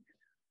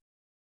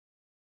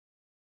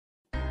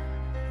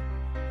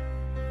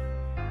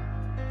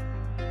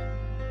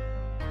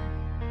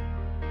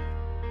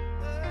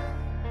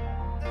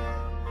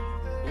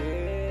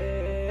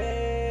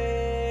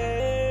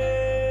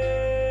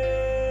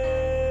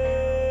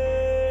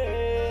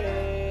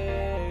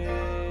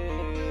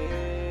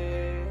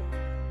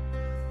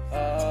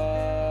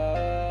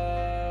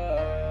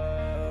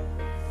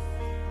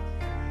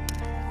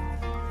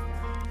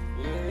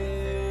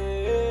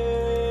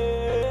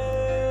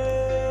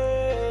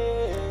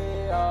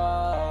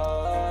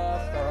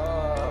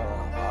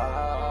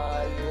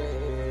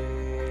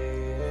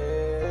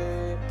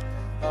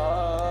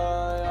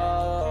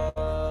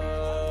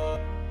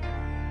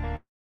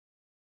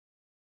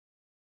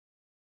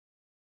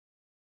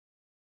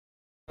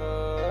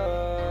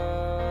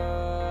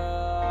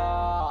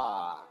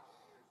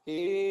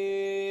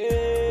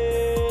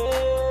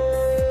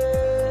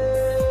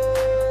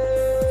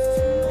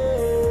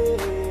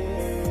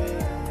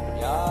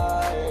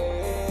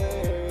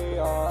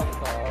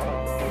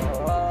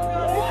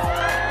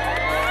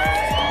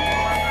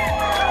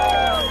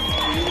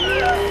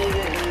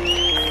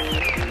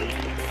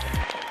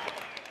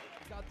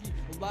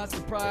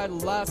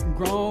 Alaskan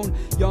grown,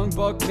 young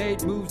buck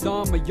mate moves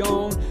on my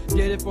own.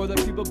 Did it for the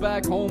people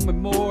back home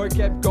and more.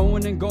 Kept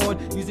going and going,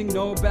 using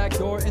no back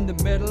door. In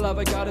the middle of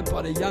I got it,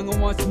 but a young one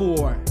wants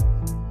more.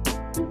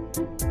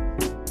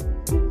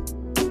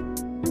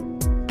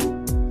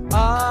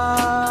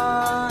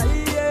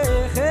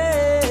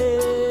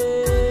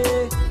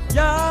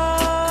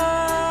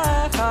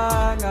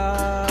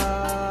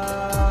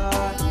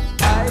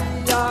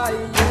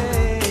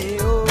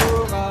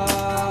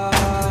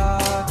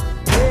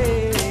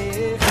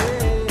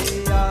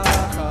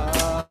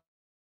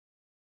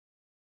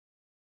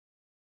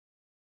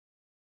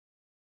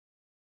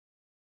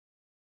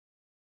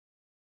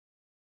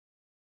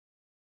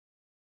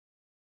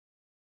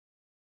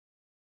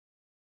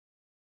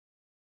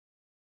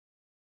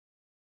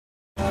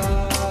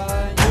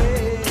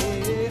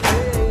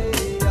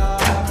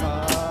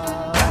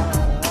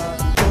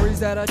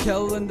 That I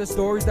tell and the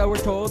stories that were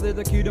told, they're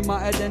the key to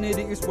my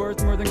identity. Is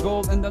worth more than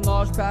gold, and the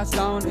knowledge passed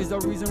down is the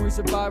reason we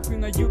survive. Keep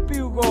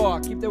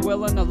the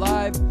will and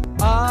alive.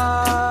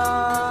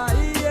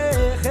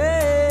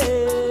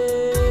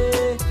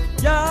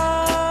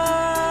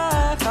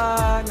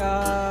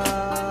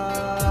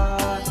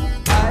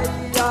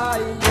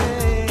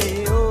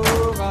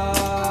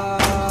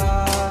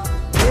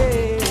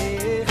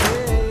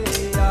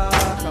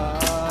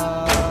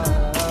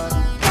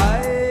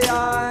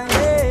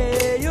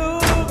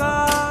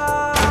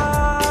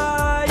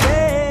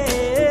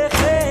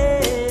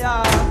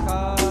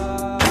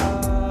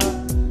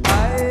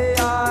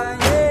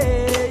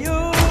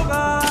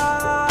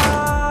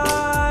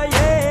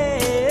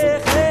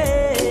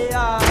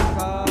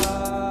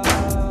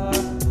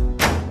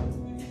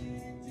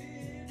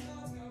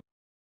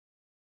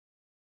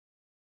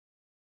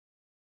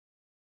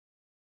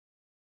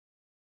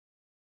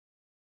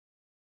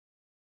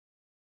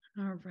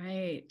 All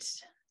right.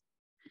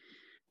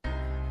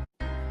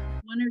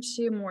 One or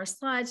two more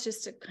slides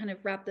just to kind of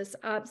wrap this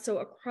up. So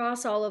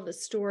across all of the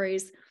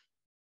stories,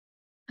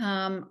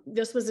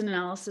 this was an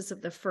analysis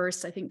of the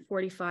first, I think,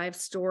 45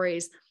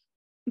 stories.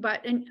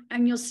 But,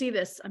 and you'll see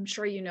this, I'm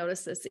sure you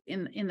notice this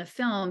in the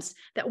films,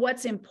 that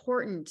what's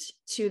important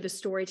to the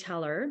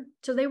storyteller.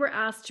 So they were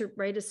asked to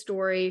write a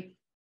story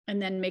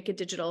and then make a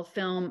digital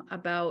film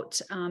about,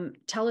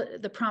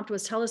 the prompt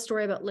was tell a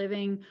story about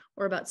living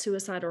or about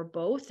suicide or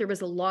both. There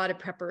was a lot of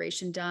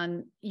preparation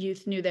done.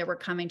 Youth knew they were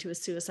coming to a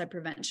suicide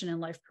prevention and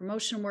life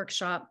promotion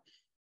workshop.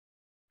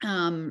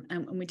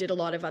 And we did a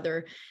lot of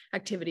other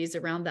activities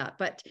around that.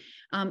 But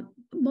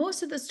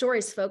most of the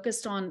stories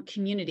focused on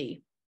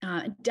community.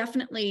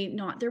 Definitely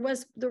not.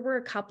 There were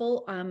a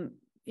couple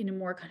in a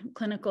more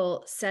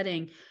clinical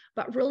setting,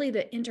 but really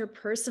the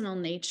interpersonal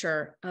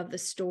nature of the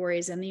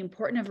stories and the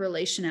importance of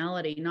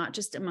relationality, not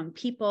just among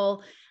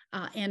people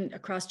and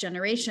across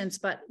generations,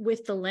 but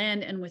with the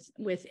land and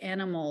with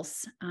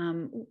animals,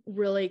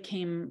 really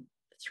came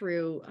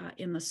through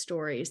in the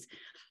stories.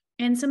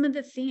 And some of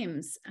the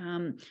themes,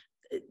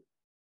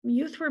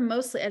 youth were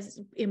mostly, as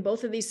in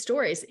both of these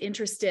stories,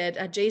 interested.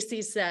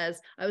 JC says,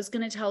 I was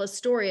going to tell a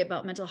story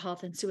about mental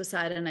health and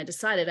suicide, and I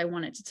decided I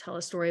wanted to tell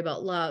a story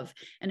about love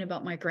and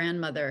about my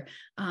grandmother.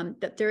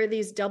 That there are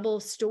these double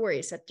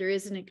stories, that there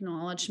is an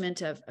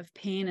acknowledgement of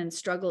pain and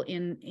struggle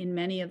in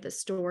many of the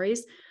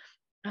stories,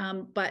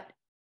 but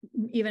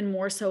even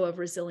more so of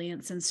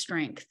resilience and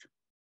strength.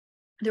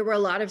 There were a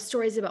lot of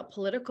stories about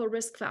political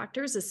risk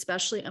factors,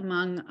 especially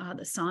among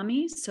the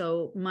Sami,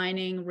 so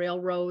mining,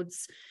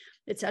 railroads,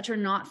 etc.,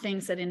 not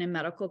things that in a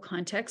medical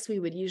context we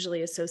would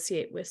usually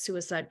associate with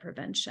suicide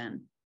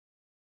prevention.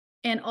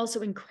 And also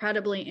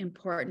incredibly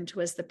important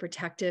was the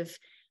protective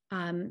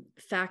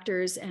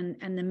factors and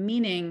the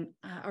meaning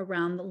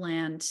around the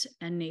land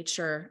and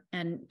nature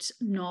and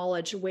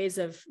knowledge, ways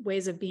of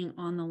being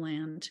on the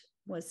land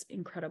was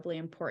incredibly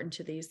important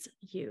to these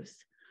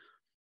youth.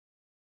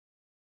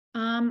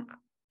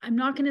 I'm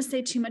not going to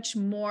say too much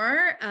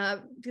more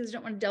because I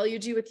don't want to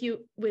deluge you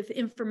with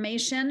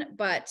information,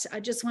 but I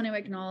just want to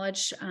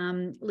acknowledge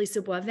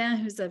Lisa Boivin,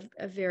 who's a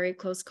very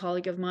close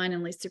colleague of mine,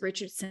 and Lisa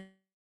Richardson.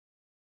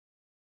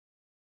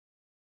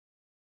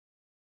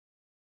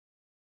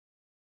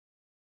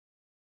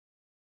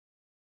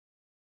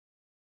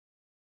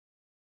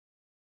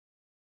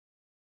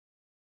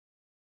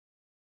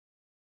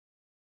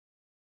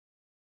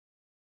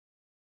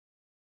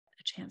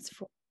 A chance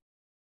for.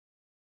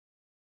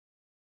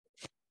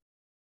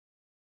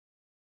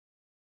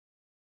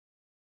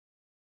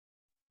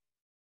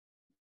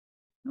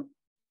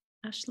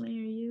 Ashley,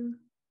 are you?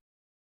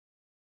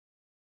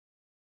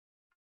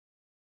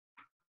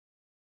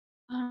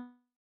 All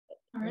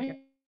right.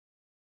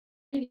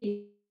 Thank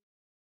you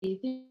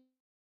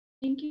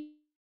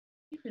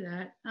for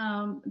that.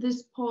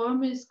 This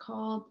poem is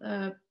called,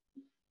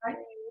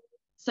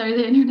 sorry,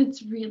 the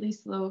internet's really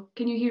slow.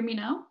 Can you hear me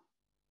now?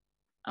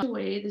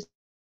 Away this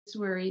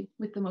worry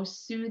with the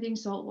most soothing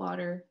salt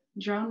water,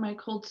 drown my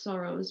cold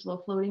sorrows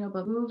while floating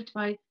above, moved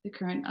by the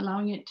current,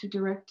 allowing it to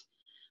direct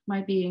my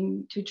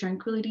being to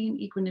tranquility and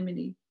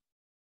equanimity.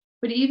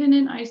 But even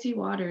in icy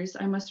waters,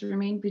 I must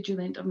remain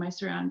vigilant of my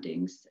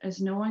surroundings,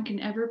 as no one can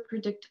ever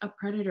predict a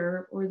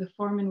predator or the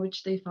form in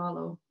which they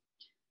follow.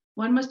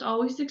 One must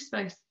always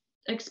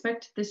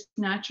expect this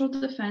natural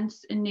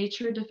defense in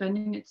nature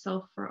defending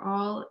itself for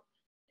all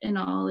in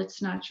all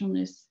its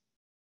naturalness.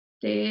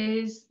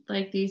 Days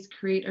like these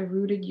create a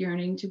rooted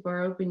yearning to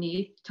burrow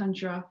beneath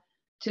tundra,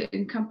 to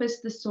encompass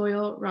the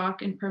soil,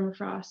 rock, and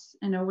permafrost,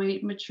 and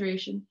await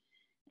maturation,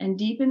 and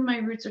deepen my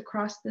roots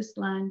across this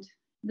land,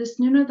 this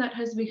Nuna that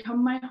has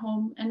become my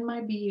home and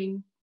my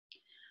being.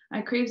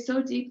 I crave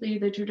so deeply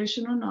the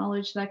traditional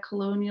knowledge that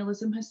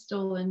colonialism has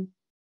stolen,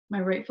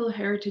 my rightful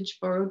heritage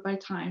borrowed by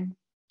time.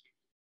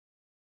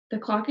 The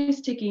clock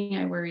is ticking,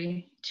 I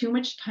worry. Too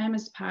much time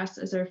has passed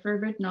as our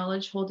fervid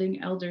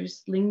knowledge-holding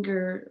elders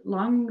linger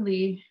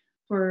longingly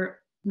for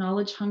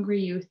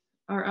knowledge-hungry youth.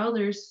 Our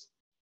elders,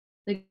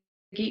 the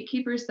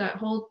gatekeepers that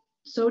hold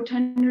so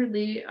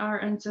tenderly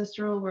our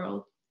ancestral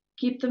world,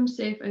 keep them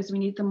safe as we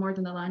need them more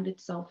than the land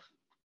itself.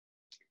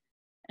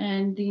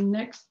 And the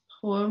next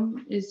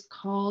poem is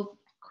called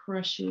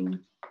Crushing.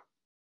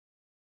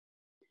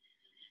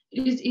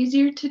 It is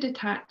easier to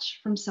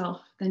detach from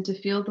self than to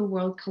feel the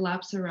world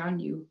collapse around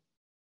you.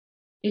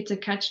 It's a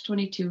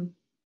catch-22.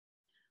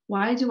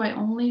 Why do I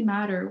only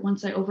matter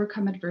once I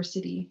overcome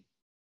adversity?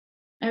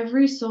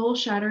 Every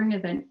soul-shattering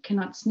event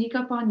cannot sneak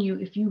up on you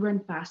if you run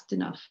fast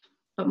enough,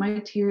 but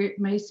my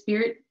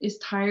spirit is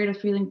tired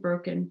of feeling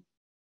broken.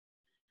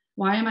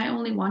 Why am I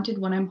only wanted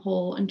when I'm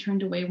whole and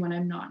turned away when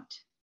I'm not?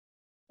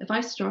 If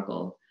I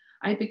struggle,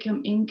 I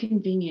become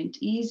inconvenient,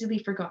 easily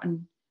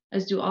forgotten,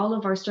 as do all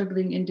of our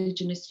struggling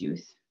Indigenous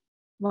youth.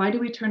 Why do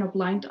we turn a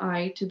blind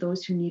eye to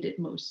those who need it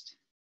most?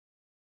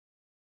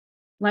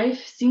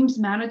 Life seems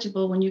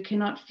manageable when you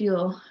cannot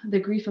feel the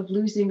grief of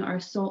losing our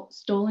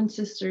stolen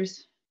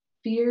sisters,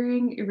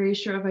 fearing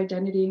erasure of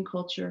identity and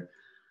culture,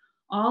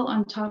 all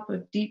on top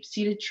of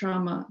deep-seated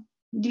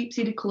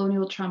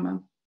colonial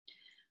trauma.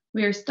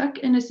 We are stuck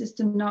in a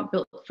system not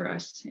built for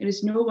us. It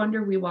is no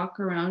wonder we walk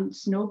around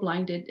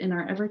snow-blinded in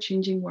our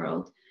ever-changing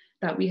world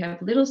that we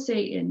have little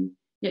say in,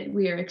 yet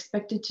we are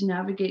expected to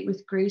navigate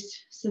with grace,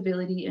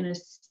 civility, and a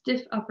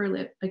stiff upper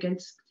lip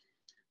against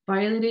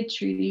violated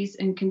treaties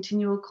and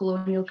continual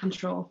colonial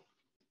control.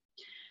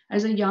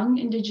 As a young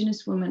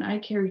Indigenous woman, I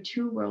carry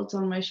two worlds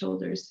on my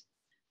shoulders.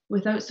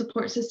 Without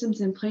support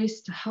systems in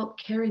place to help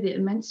carry the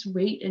immense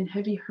weight and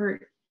heavy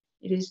hurt,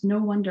 it is no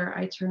wonder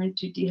I turn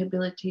to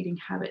debilitating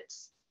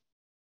habits.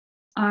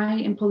 I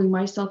am pulling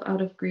myself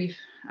out of grief,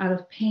 out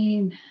of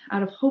pain,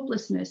 out of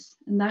hopelessness,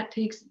 and that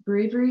takes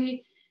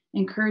bravery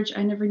and courage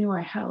I never knew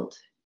I held,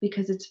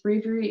 because it's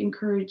bravery and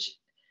courage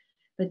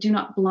that do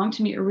not belong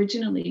to me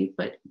originally,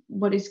 but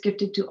what is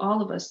gifted to all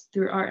of us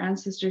through our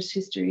ancestors'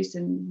 histories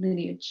and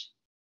lineage.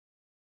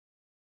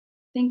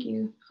 Thank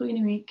you.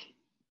 Goeie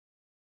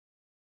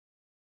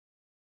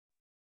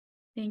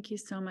Thank you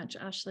so much,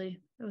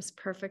 Ashley. That was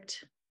a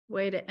perfect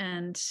way to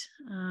end.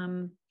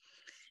 And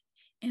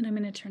I'm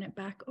going to turn it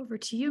back over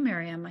to you,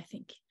 Miriam, I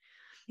think.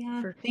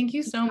 Yeah, thank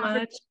you so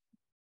much.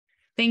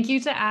 Thank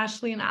you to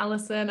Ashley and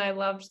Allison. I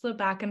loved the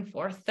back and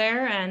forth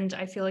there. And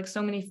I feel like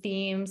so many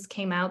themes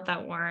came out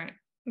that weren't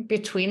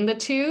between the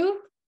two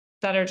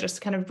that are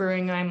just kind of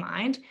brewing in my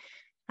mind.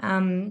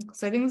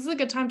 So I think this is a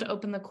good time to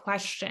open the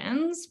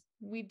questions.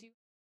 We do.